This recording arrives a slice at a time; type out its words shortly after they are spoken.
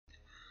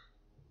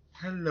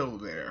Hello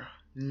there,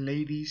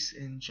 ladies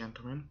and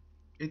gentlemen.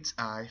 It's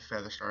I,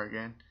 Featherstar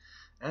again,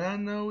 and I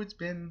know it's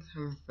been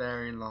a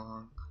very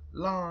long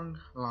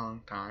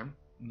time,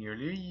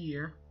 nearly a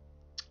year,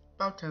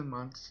 about 10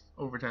 months,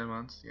 over 10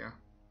 months, yeah,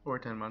 over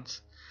 10 months,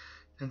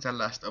 since I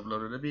last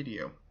uploaded a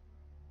video.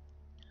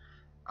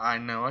 I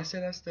know I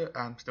said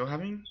I'm still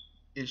having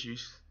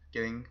issues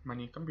getting my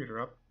new computer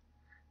up.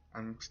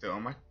 I'm still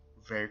on my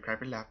very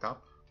crappy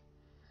laptop.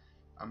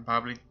 I'm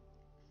probably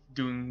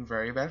doing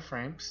very bad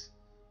frames.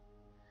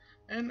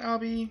 And I'll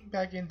be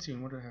back in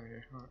soon. What do I have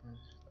here?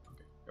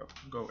 Okay,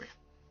 go away.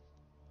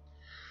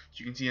 As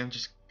you can see, I'm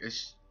just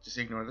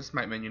ignore the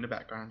smite menu in the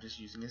background. I'm just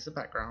using it as a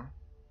background.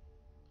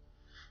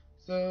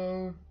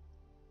 So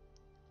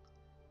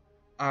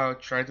I'll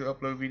try to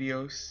upload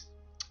videos.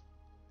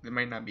 They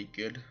might not be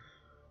good.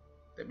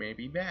 They may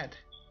be bad,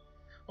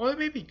 or they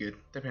may be good,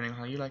 depending on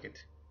how you like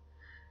it.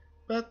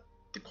 But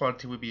the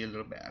quality will be a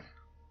little bad.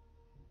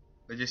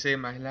 Let's just say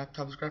my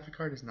laptop's graphic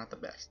card is not the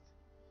best,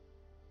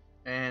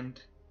 and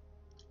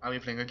I'll be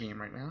playing a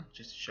game right now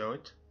just to show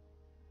it.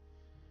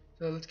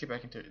 So let's get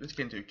back into it. Let's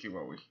get into a queue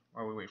while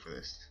we wait for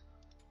this.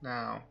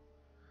 Now,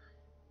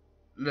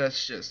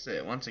 let's just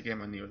say once again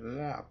my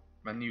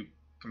new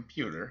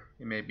computer.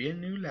 It may be a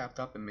new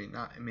laptop, it may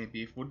not. It may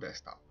be a full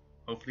desktop.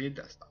 Hopefully a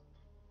desktop.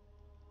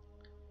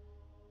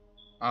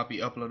 I'll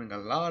be uploading a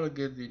lot of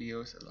good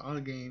videos, a lot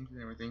of games,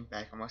 and everything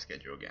back on my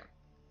schedule again.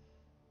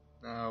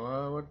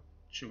 Now, what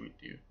should we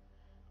do?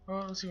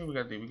 Well, let's see what we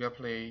gotta do. We gotta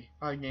play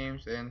 5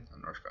 games and a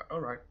North Star.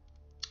 Alright.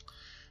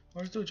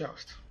 Well, let's do a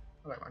joust.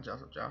 I like my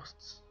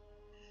jousts.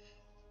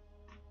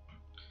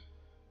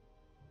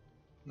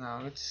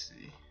 Now, let's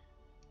see.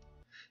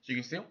 So you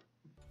can see,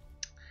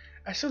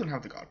 I still don't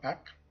have the God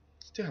Pack.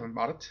 Still haven't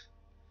bought it.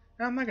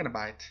 And I'm not gonna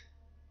buy it.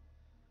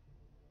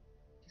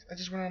 I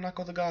just wanna unlock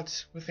all the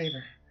gods with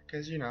favor.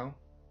 Because, you know,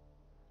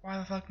 why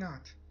the fuck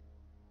not?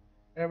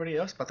 Everybody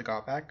else bought the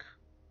God Pack.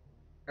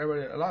 A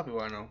lot of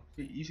people I know.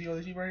 You see all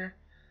these people right here?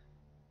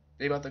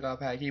 They bought the God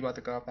Pack, he bought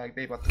the God Pack,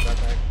 they bought the God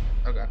Pack.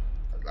 Oh god,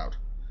 that's loud.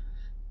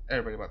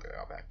 Everybody bought the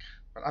God Pack.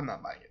 But I'm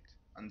not buying it.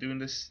 I'm doing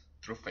this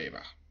through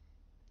favor.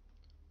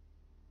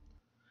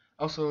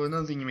 Also,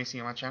 another thing you may see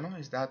on my channel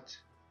is that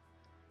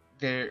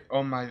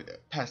all my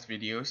past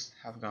videos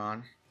have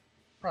gone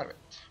private.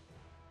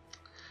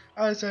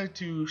 I decided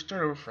to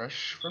start over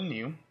fresh from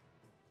new,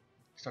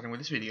 starting with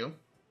this video,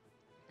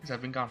 because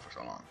I've been gone for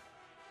so long.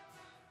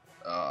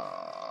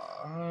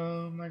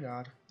 Oh my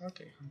god.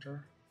 Okay,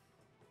 Hunter.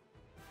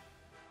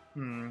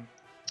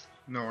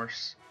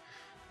 Norse.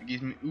 It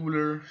gives me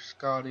Uller,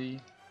 Scotty.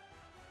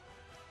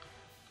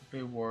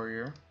 Play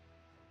Warrior.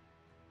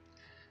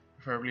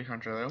 Preferably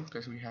Hunter though,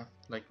 because we have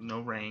like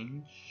no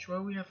range.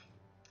 Well, we have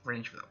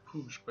range without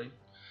push, but you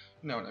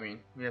know what I mean.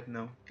 We have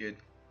no good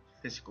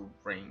physical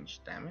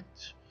range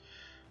damage.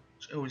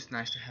 It's always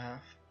nice to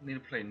have. I need to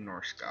play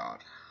Norse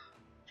God.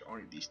 Which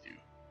only these two.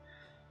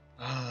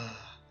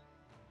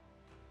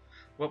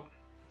 Well,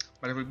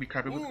 whatever would be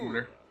crappy with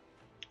Uller.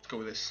 Let's go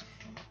with this.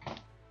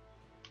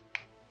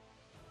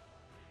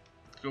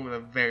 Let's go with a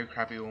very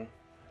crappy ul.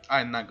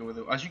 I am not good with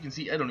ul. As you can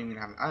see, I don't even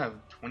have. I have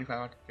 25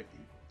 out of 50.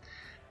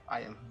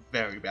 I am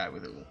very bad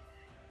with ul.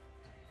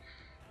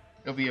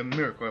 It'll be a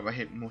miracle if I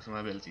hit most of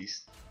my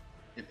abilities,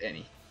 if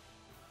any.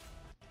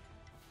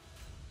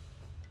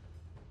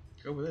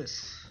 Go with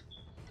this.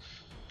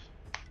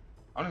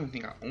 I don't even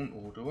think I own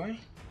ul, do I?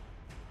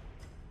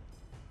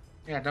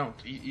 Yeah, I don't.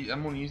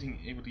 I'm only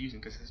able to use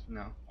it because you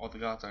know all the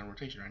gods are in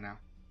rotation right now.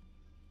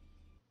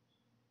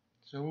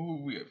 So who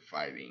we are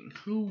fighting?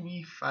 Who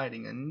we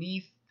fighting? A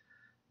Neith,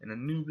 an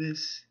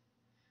Anubis,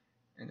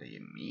 and a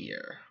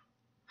Ymir.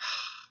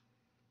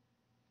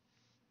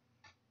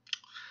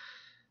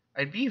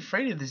 I'd be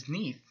afraid of this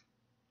Neith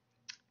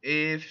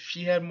if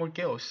she had more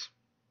kills.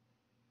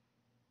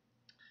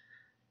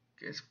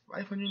 Because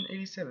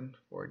 587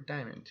 for a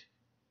diamond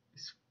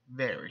is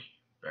very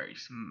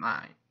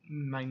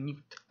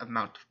minute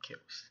amount of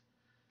kills.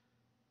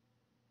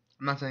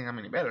 I'm not saying I'm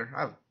any better.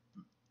 I have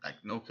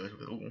like no kills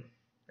with ul.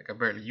 Like I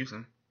barely use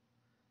them.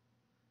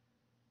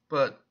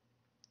 But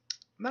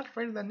I'm not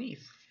afraid of that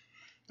Neith.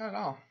 Not at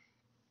all.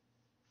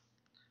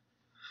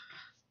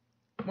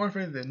 I'm more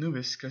afraid of the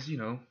Anubis because you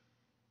know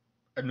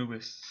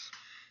Anubis,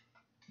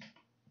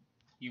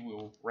 he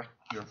will wreck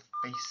your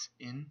face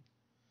in.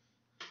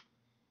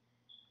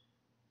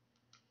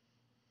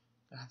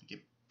 I have to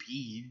get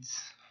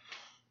beads.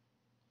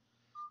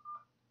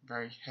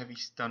 Very heavy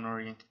stun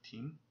oriented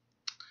team.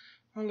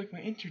 Oh look,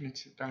 my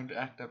internet's starting to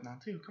act up now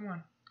too. Come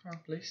on,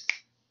 please.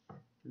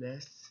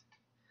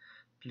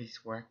 Please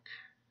work.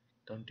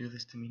 Don't do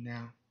this to me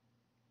now.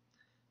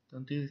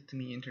 Don't do this to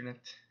me,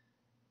 internet.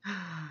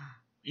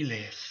 We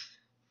live.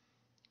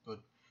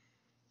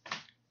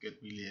 Good,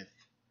 we live.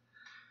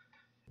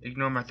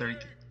 Ignore my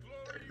 32.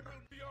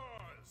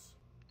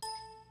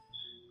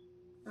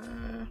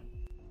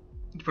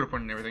 You put a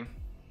point in everything.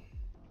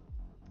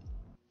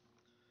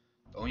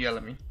 Don't yell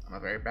at me. I'm a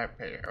very bad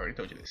player. I already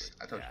told you this.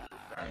 I told you.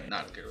 I'm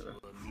not good with it.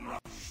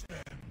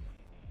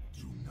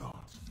 Do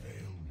not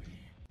fail me.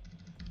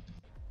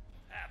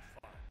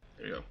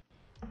 There you go.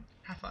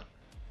 Have fun.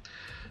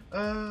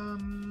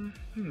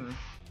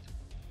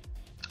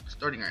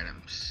 Starting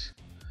items.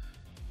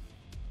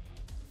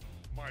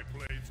 My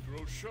blades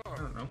grow sharp. I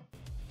don't know.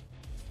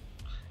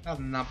 I have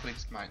not played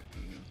mine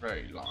in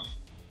very long.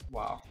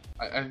 Wow.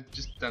 I've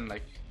just done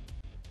like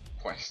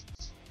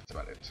quests. That's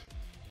about it.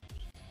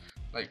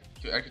 Like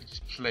I could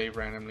just play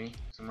randomly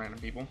with some random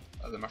people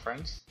other than my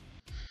friends.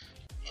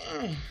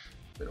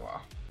 Been a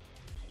while.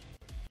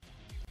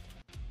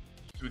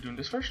 So we're doing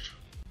this first?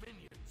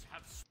 Minions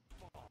have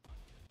spawned.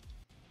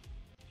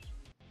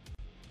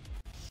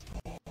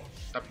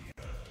 Stop.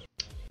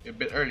 You're a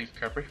bit early,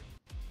 Capri.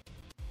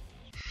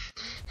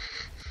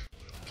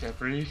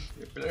 Capri,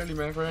 you're a bit early,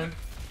 my friend.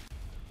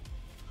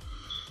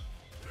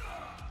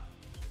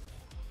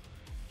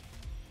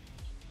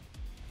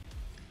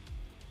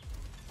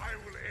 I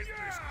will end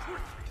this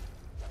quickly.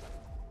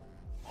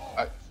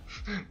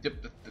 Yep,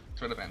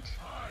 that's what I meant.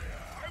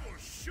 I will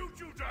shoot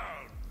you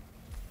down.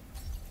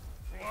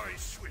 Fly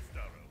swift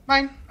arrow.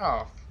 Mine?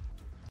 Oh.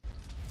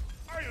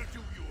 I'll do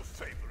you a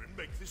favor and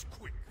make this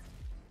quick.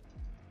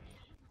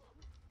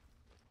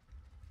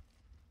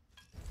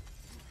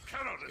 You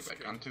cannot Get escape.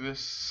 back onto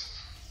this.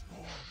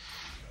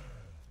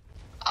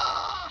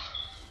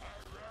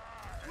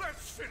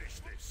 Let's finish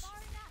this.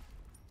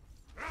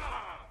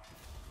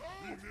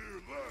 Be near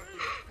that.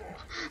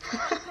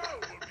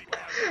 Will be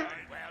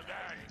well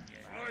done.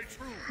 Fly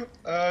true.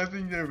 I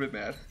think they're a bit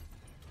mad.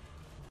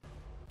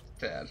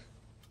 Tad.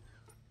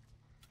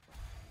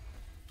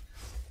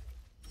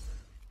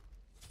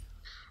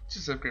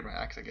 Just upgrade my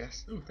axe, I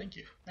guess. Ooh, thank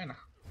you. Anna.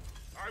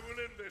 I will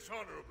end this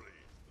honorably.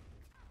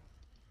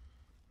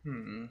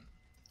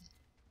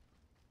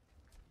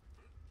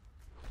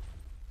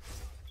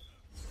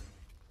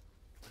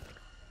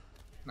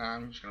 Nah,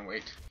 I'm just gonna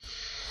wait.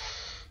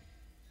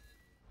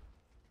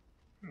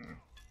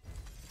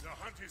 The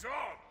hunt is on.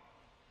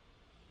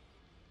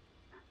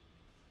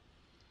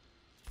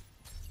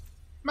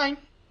 Mine!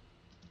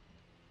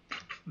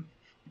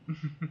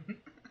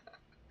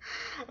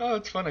 Oh,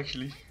 it's fun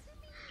actually.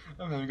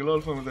 I'm having a lot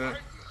of fun with I that. will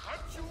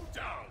hunt you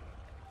down.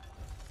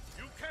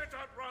 You can't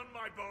outrun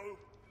my bow.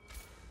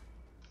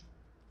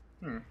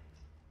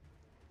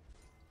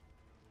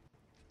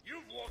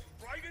 You've walked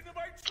right into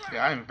my trap.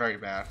 Yeah, I'm very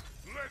bad.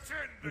 Let's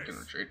end We this. can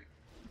retreat.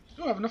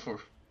 Still have enough for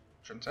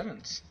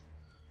Transcendence.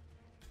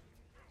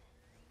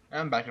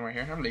 I'm backing right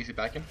here. I'm lazy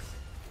backing.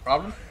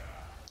 Problem?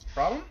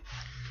 Problem?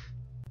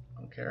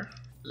 Don't care.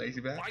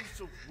 Lazy back. Ice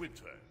of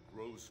winter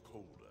grows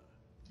colder.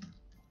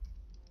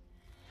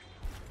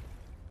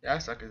 Yeah, I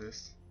suck at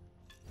this.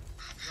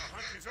 The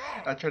hunt is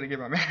on. I tried to get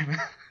my man.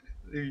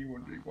 If you're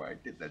wondering why I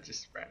did that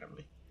just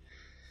randomly.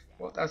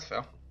 Well, that's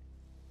fail.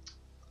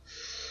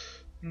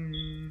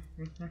 Don't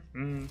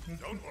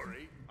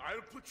worry,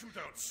 I'll put you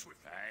down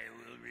swiftly. I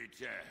will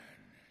return.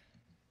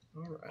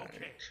 Alright.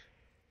 Okay.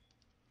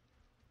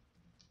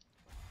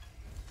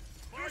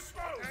 This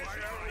bow will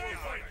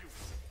find you.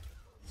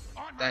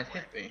 On That my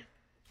hit way. me.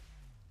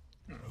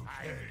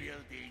 I'm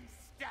building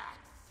stacks.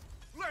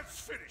 Let's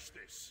finish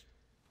this.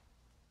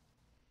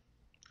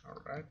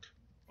 Alright.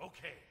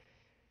 Okay.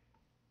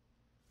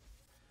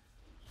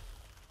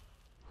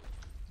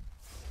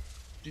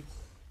 Did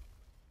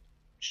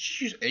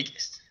she use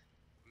Aegis?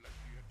 Let the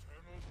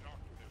eternal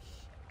darkness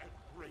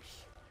embrace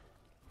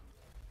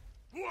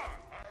you.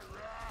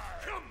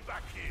 Come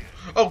back here.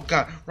 Oh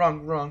god,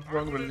 wrong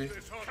ability.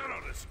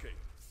 Cannot escape.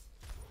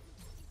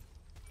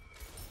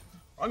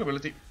 Wrong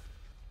ability.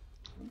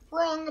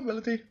 Wrong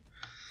ability.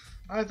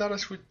 I thought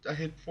I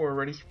hit 4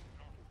 already.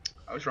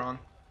 I was wrong.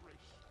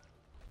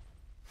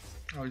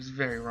 I was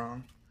very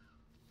wrong.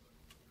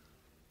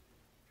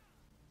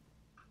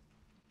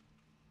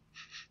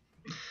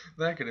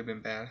 That could have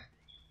been bad.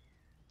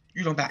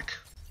 You don't back.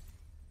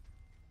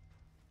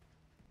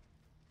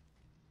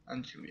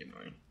 I'm just gonna be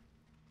annoying.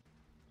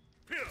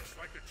 Pierce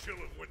like the chill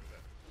of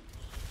winter.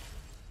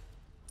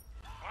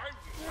 I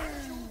will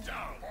hunt you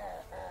down.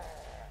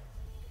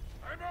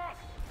 I'm off.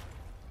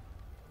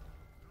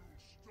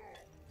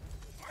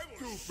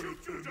 I will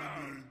shoot you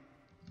down.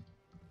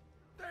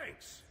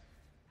 Thanks.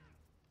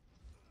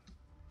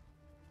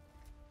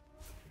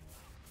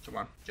 Come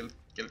on, get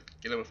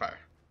it with fire.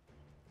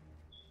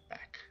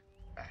 Back.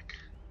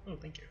 Oh,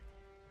 thank you.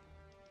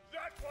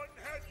 That one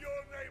had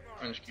your name on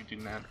I'm it. just keep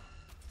doing that.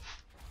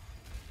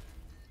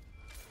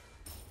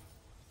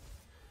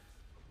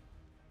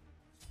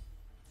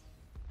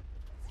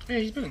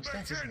 Hey, he's building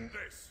stacks, Let's isn't end he?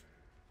 this.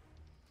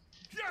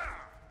 Yeah.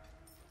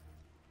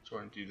 So I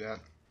want to do that.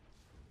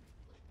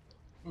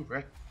 Ooh,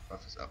 red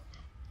buff is up.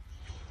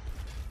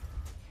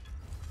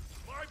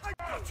 I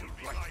got you,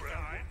 black friend.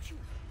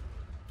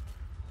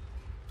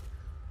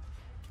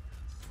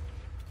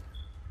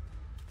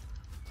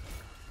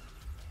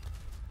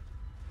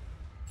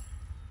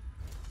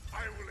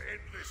 I will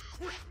end this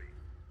quickly.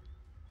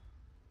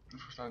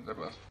 First time that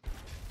buff.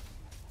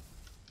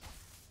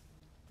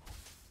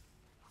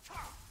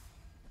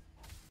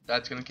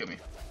 That's gonna kill me.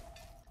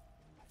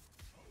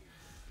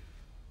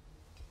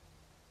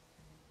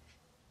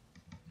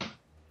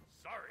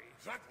 Sorry,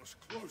 that was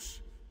close.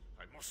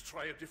 I must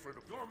try a different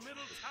approach. Your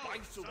middle tower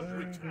is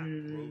under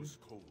attack. Grows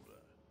colder.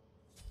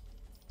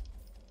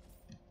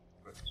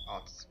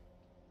 Odds.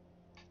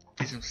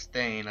 Get some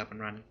staying up and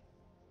running.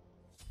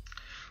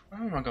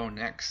 Where am I going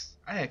next?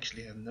 I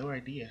actually have no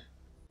idea.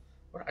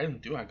 What item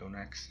do I go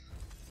next?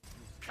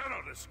 You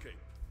cannot escape.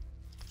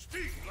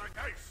 Sting like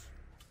ice.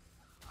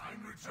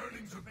 I'm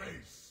returning to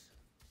base.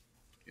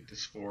 Get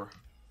this 4.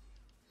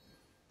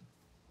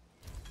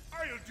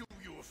 I'll do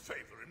you a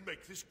favor and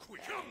make this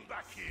quick. Come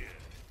back here.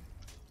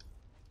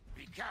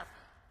 Be careful.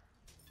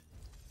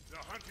 The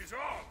hunt is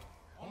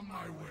on. On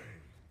my way.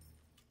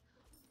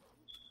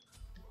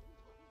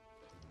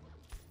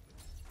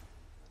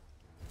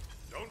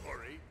 Don't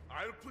worry,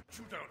 I'll put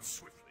you down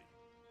swiftly.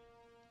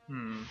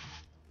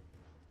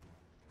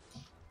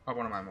 Or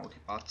one of my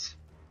multi-bots.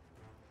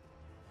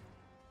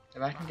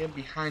 If I can get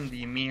behind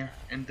the Ymir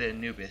and the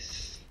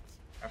Anubis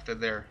after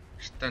their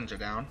stuns are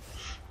down,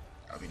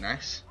 that'll be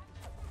nice.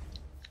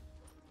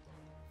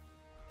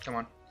 Come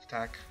on,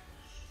 attack.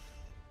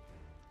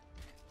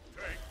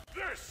 Take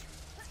this!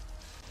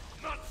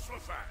 Not so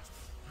fast!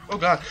 Oh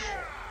god!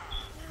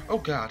 Oh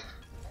god!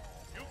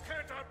 You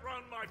can't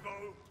outrun my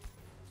bow!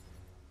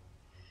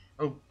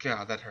 Oh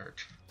god, that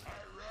hurt.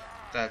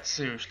 That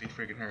seriously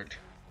freaking hurt.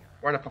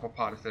 Why'd I pop a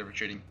pot instead of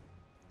retreating?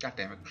 God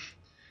damn it.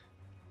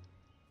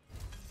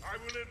 I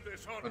will end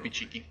this I'll be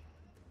cheeky.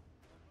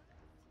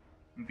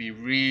 I'll be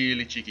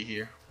really cheeky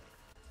here.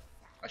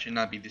 I should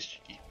not be this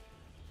cheeky.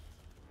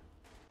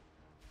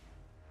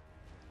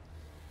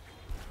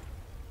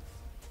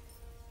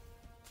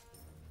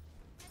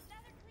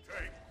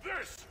 Take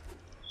this!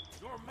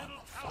 Your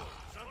middle tower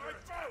is under my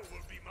bow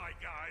will be my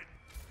guide.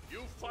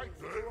 You fight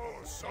for your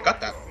own soul. I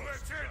got that.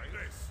 Let's end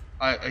this.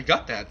 I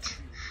got that.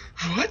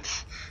 What?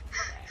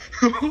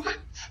 What?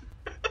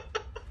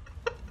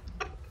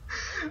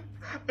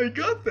 I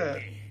got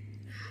that.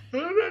 How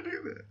did I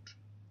do that?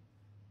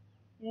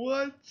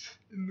 What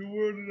in the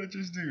world did I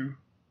just do?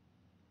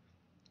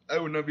 I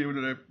would not be able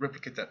to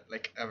replicate that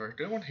like ever.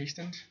 Do I want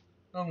hastened?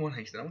 I don't want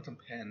hastened. I want some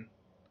pen.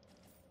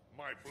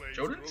 My blades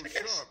Jordan's, grow I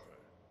guess?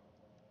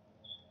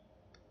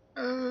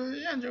 sharper.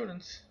 Yeah,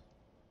 Jordan's.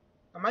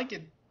 I might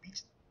get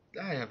beats.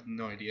 I have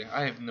no idea.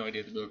 I have no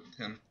idea to build with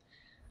him.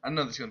 I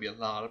know there's gonna be a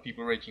lot of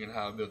people raging at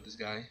how I built this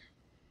guy.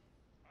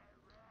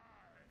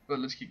 But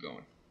let's keep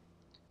going.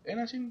 And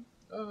I think,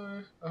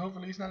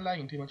 hopefully it's not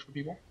lagging too much for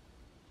people.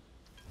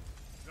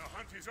 The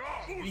hunt is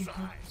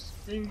on.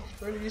 Being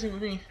fairly easy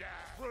with me.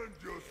 Friend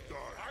just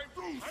died.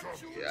 Do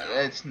something. Yeah,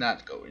 let's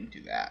not go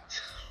into that.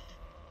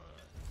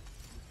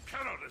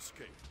 Cannot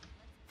escape.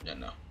 Yeah,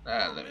 no.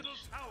 Let me.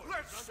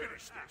 Let's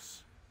finish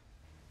this.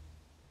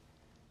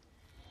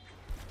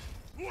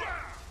 You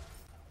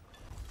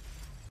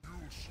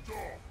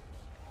stop.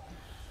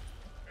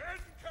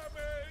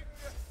 Incoming.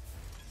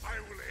 I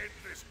will end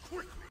this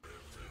quickly.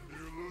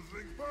 You're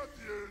losing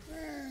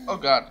Pathian. Oh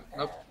god.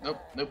 Nope,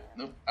 nope, nope,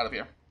 nope. Out of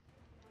here.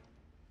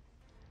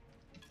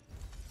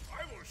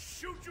 I will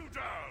shoot you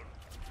down.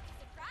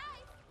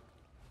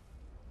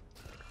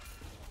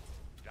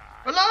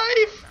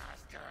 Alive!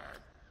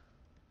 Bastard.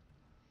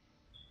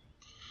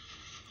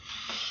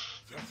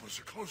 That was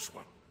a close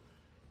one.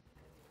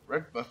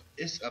 Red buff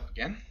is up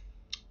again.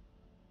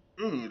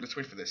 Ooh, let's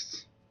wait for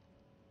this.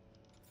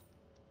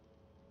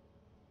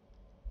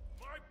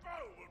 My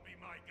bow will be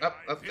my guide.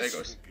 Up, there it This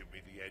goes. will give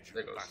me the edge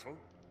There of it goes. battle.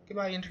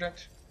 Goodbye,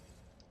 internet.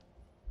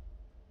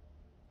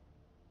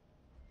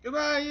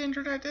 Goodbye,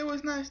 internet. It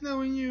was nice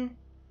knowing you.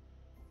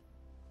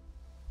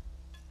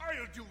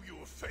 I'll do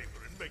you a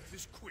favor and make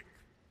this quick.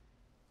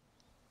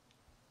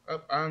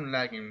 Oh, I'm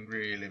lagging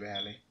really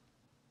badly.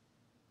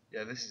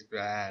 Yeah, this is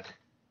bad.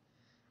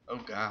 Oh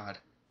god.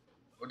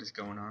 What is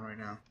going on right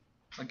now?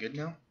 Am I good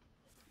now?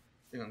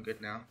 I think I'm good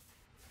now.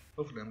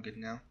 Hopefully I'm good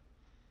now.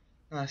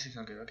 No, I see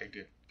I'm good. Okay,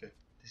 good, good.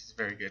 This is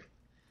very good.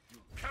 You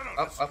cannot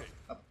Up, escape.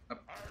 up.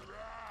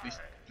 Please,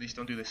 please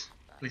don't do this.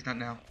 Please not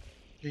now.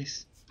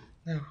 Please.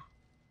 No.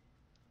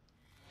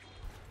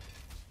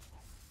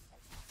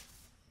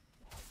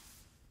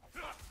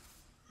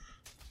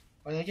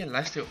 Oh yeah, I get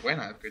last to when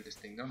I upgrade this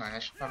thing, don't I? I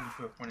should probably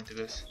put a point into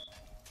this.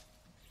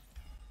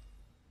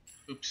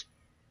 Oops.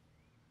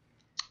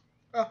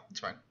 Oh, it's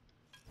fine.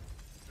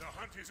 The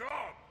hunt is on.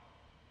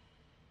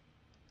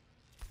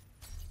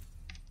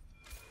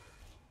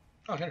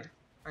 Oh, there.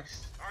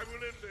 Nice. I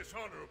will end this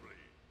honorably.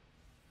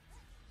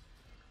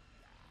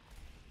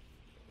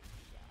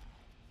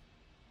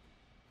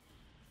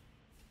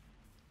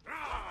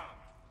 Ah!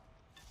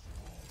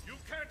 You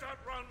can't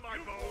outrun my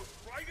bow.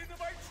 Right into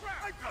my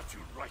trap. I got you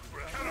right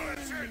where I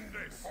cannot end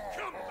this.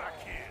 Come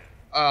back here.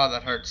 Oh,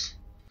 that hurts.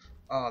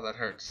 Oh, that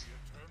hurts.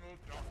 Eternal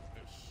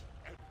darkness.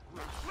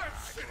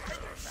 Let's finish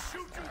this.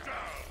 Shoot you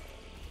down.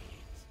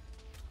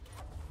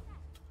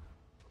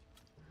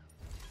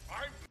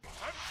 I will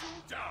hunt you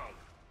down.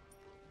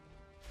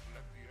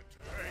 Let the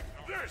attack.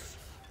 This.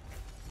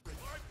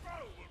 My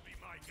bow will be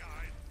my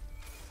guide.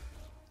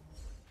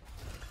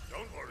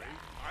 Don't worry,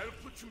 I'll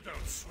put you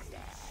down swiftly.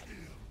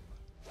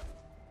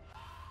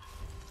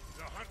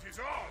 The hunt is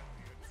on.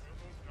 The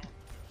eternal darkness.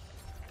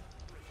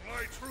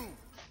 Fly true.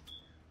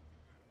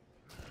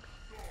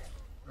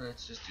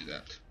 Let's just do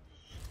that.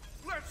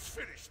 Let's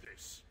finish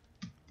this.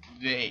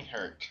 They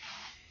hurt.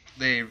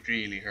 They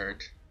really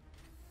hurt.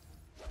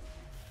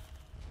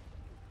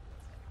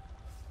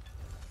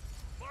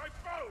 My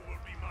bow will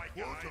be my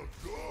guide.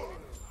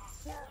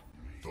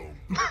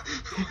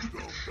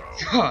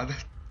 God,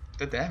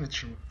 the damage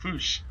from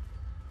push.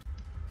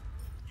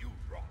 You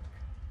rock.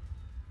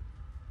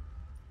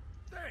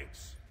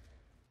 Thanks.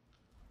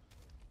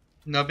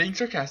 Not being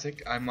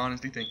sarcastic, I'm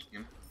honestly thanking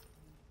him.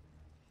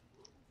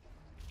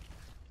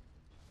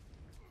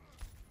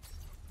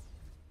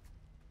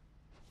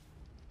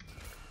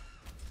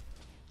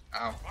 Ow.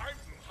 I will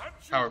hunt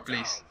you Tower,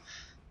 please.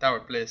 down. Tower,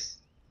 please.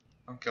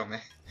 Don't kill me. I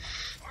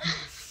will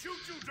shoot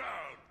you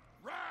down.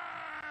 Run!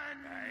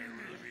 I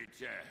will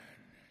return.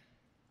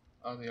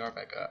 Oh, they are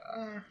back up.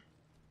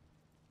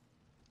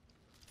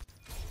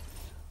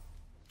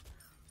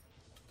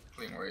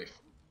 Fleeing wave.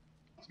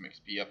 Some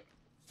XP up.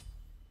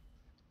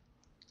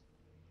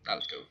 Now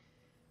let's go.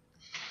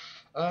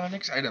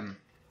 Next item.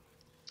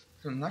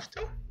 Is it a knife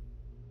still?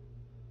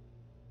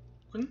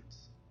 Couldn't?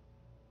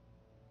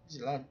 Is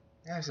it allowed?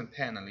 Yeah, some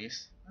pen at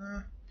least.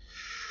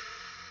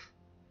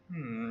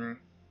 This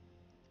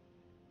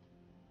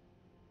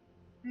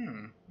is a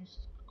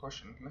good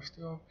question. Left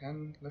steel,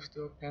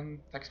 pen,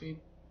 attack speed.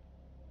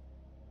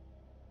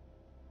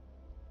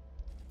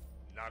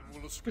 None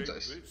will escape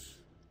Nice. this.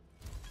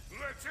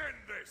 Let's end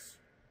this.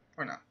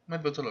 Or not. My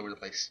build's all over the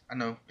place. I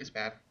know, it's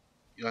bad.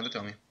 You don't have to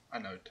tell me. I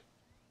know it.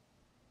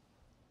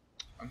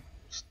 I'm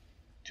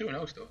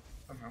 2-0 still,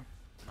 somehow.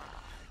 I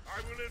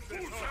will end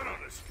this. Who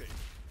cannot escape?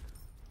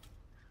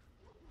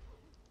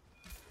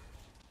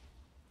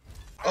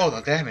 Oh,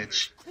 the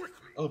damage! Quickly.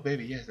 Oh,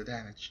 baby, yes, the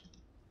damage.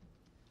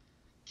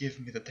 Give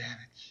me the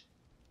damage.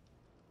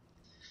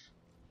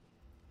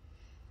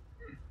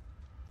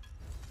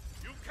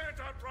 You can't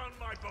outrun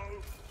my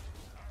bow.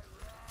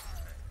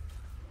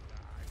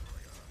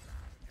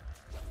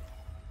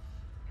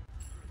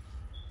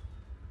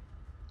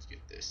 Let's get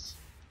this.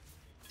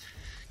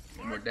 Give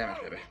me more damage,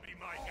 bow baby. will be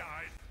my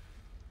guide.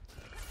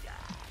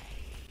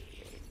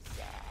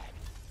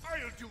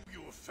 I'll do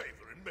you a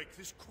favor and make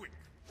this quick.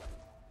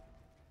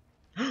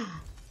 I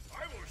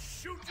will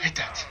shoot you Hit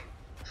down. that.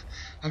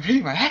 I'm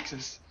hitting my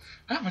axes.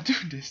 How am I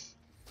doing this?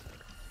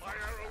 My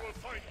arrow will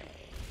find you.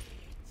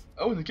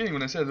 I wasn't kidding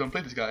when I said I don't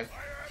play this guy. My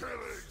arrow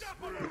will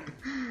stop alone.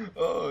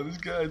 Oh, this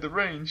guy, the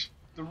range.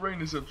 The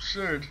range is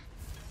absurd.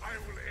 I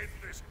will end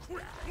this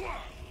quick.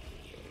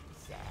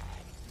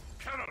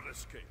 Cannot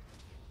escape.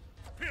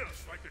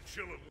 Pierce like a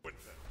chill of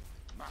winter.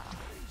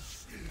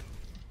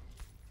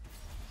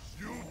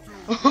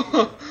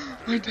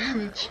 My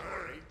damage.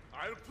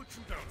 I'll put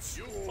you down.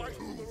 You'll fight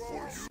on the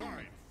wrong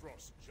side,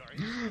 Frost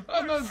Giant.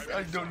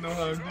 I don't know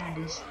how I'm doing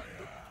this.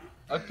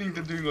 I think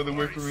they're doing all the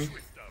work for me.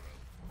 Swift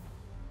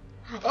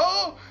arrow.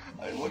 Oh!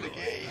 I won a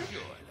game.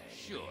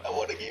 I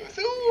won a game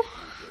too.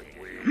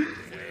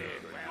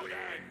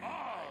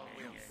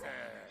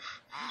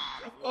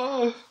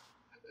 Oh,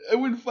 I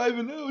went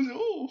 5-0.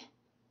 Oh,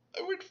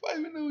 I went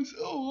 5-0.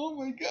 Oh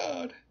my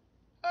God!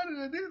 How did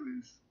I do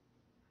this?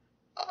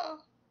 Ah.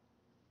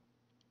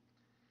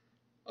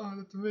 Oh,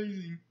 that's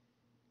amazing.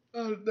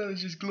 Oh, that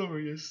is just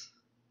glorious.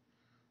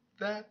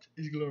 That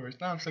is glorious.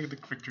 Now I'm stuck at the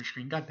victory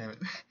screen. God damn it.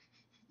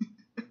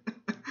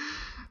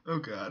 Oh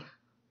God.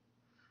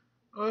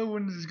 Oh,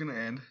 when is this gonna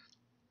end?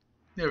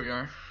 There we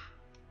are.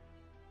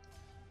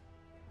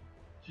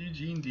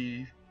 GG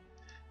indeed.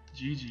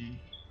 GG.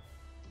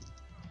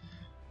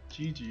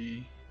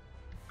 GG.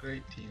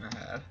 Great team I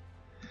had.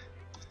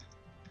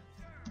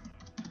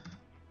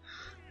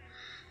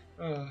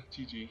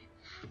 GG.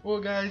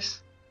 Well,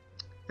 guys,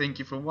 thank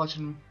you for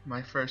watching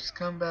my first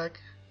comeback.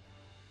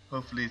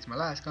 Hopefully it's my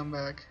last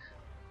comeback.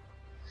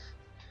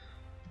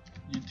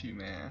 You too,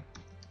 man.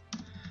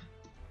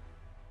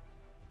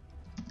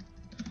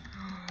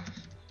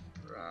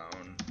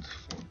 Round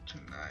 4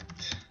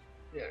 tonight.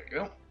 There we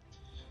go.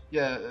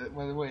 Yeah,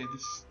 by the way,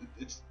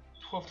 it's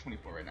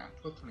 12:24 right now.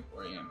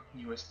 12:24 a.m.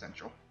 U.S.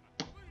 Central.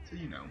 So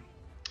you know.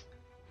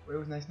 Well, it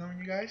was nice knowing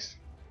you guys.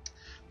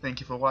 Thank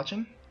you for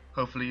watching.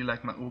 Hopefully you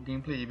liked my old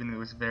gameplay, even though it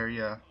was very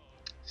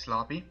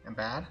sloppy and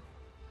bad.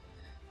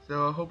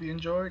 So I hope you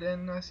enjoyed,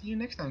 and see you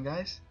next time,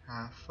 guys.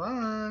 Have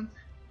fun.